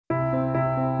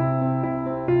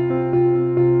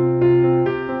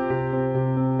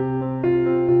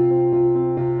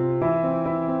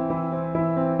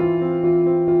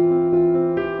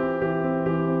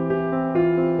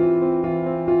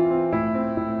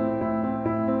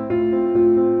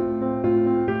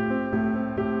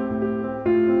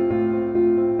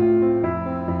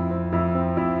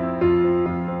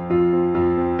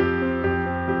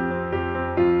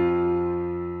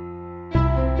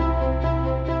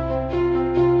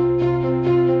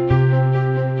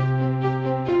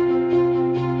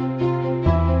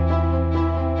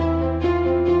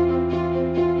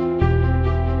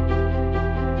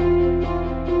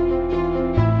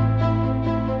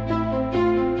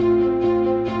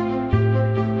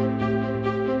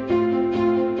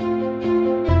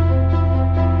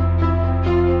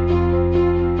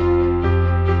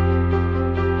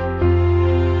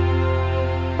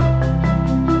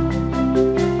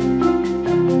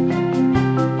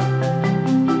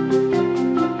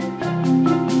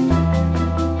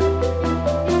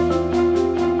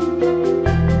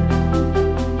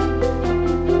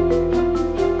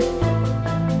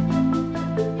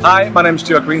Hi, my name is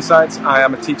Stuart Greensides. I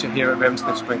am a teacher here at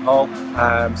Ravenscliffe Spring Hall.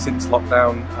 Since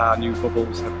lockdown, our new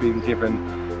bubbles have been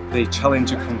given the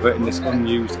challenge of converting this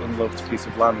unused, unloved piece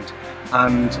of land,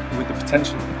 and with the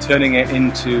potential of turning it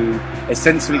into a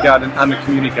sensory garden and a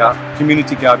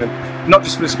community garden, not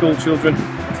just for the school children,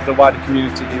 but for the wider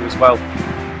community here as well.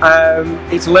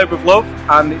 It's a labour of love,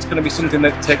 and it's going to be something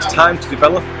that takes time to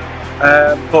develop,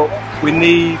 but we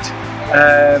need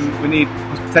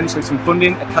potentially some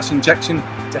funding, a cash injection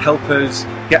to help us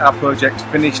get our project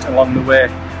finished along the way,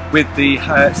 with the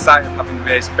site of having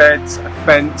raised beds, a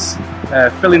fence,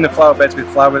 filling the flower beds with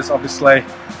flowers obviously.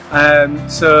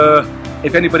 So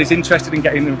if anybody's interested in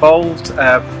getting involved,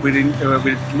 we'd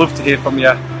love to hear from you,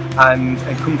 and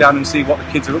come down and see what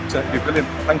the kids are up to. It'd be brilliant.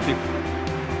 Thank you.